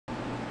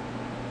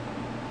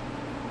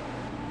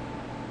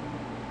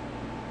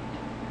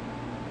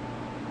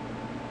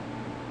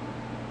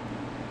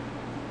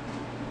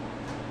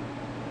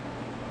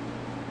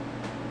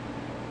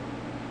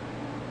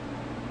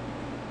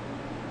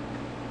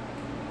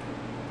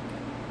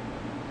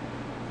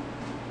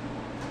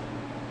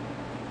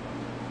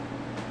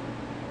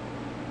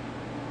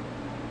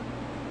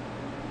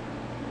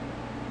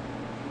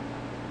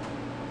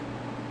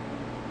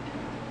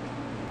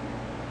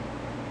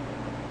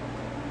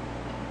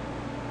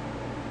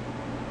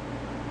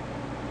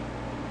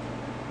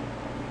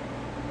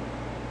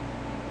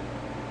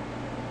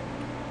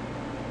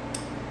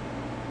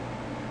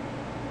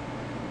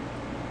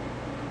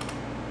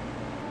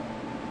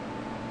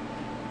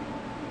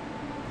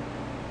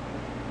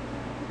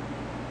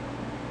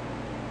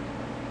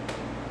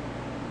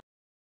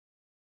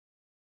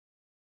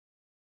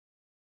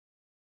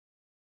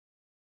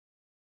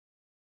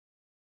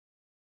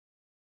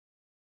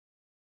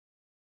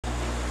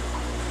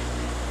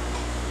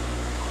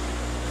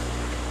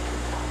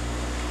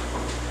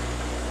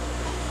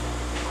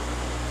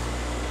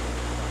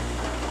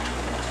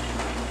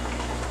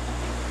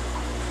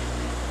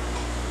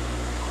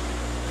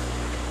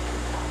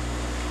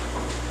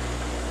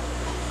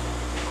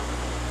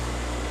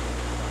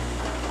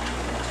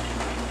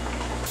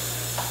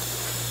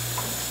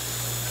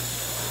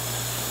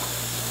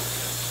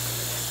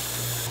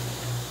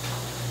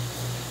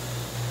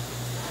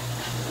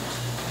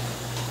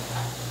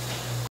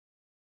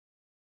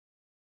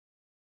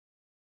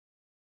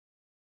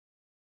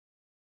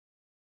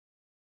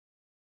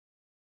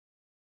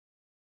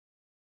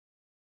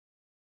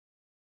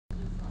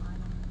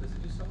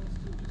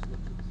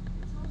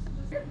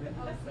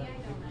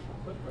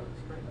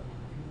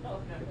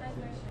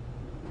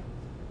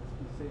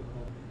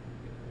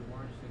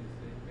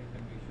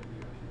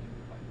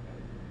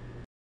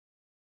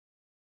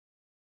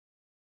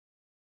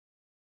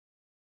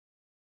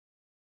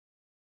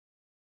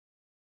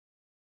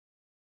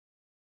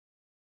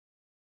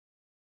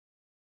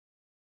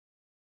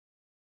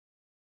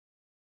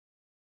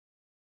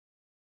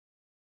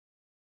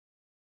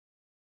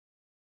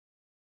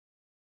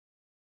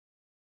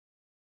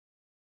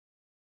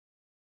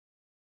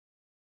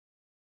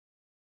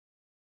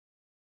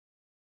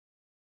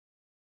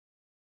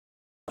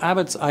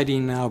Abbott's ID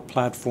Now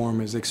platform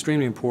is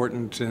extremely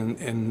important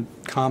in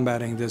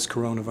combating this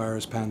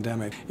coronavirus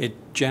pandemic. It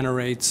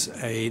generates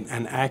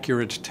an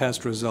accurate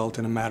test result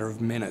in a matter of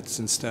minutes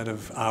instead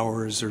of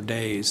hours or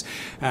days.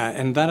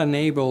 And that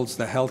enables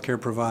the healthcare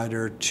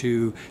provider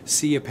to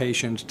see a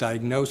patient,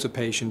 diagnose a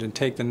patient, and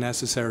take the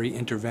necessary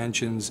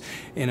interventions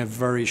in a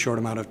very short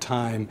amount of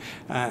time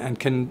and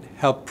can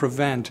help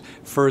prevent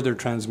further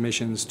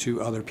transmissions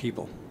to other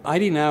people.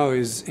 ID Now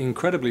is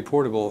incredibly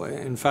portable.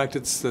 In fact,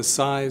 it's the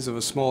size of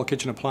a small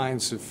kitchen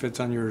appliance. It fits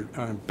on your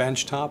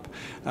bench top.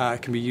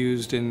 It can be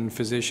used in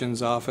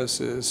physicians'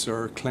 offices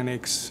or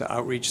clinics,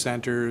 outreach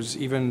centers,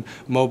 even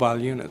mobile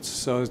units.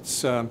 So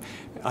it's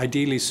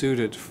ideally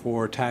suited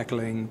for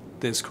tackling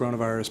this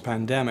coronavirus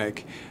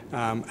pandemic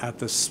at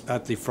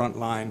the front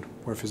line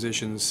where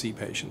physicians see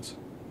patients.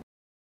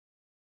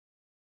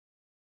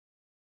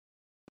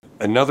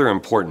 Another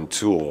important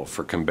tool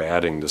for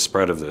combating the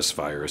spread of this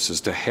virus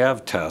is to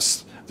have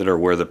tests that are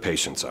where the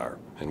patients are,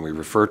 and we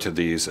refer to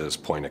these as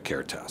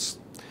point-of-care tests.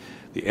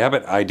 The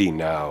Abbott ID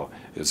Now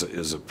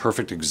is a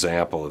perfect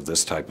example of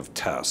this type of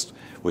test,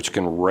 which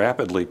can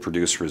rapidly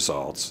produce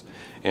results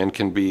and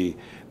can be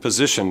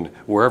positioned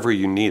wherever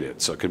you need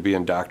it. So it could be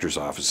in doctor's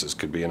offices,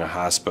 could be in a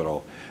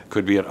hospital,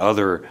 could be at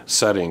other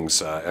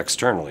settings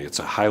externally. It's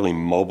a highly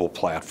mobile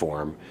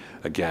platform,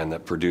 again,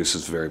 that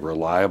produces very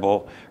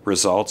reliable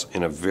results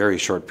in a very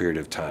short period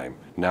of time.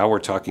 Now we're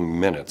talking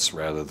minutes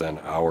rather than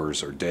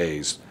hours or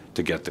days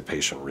to get the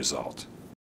patient result.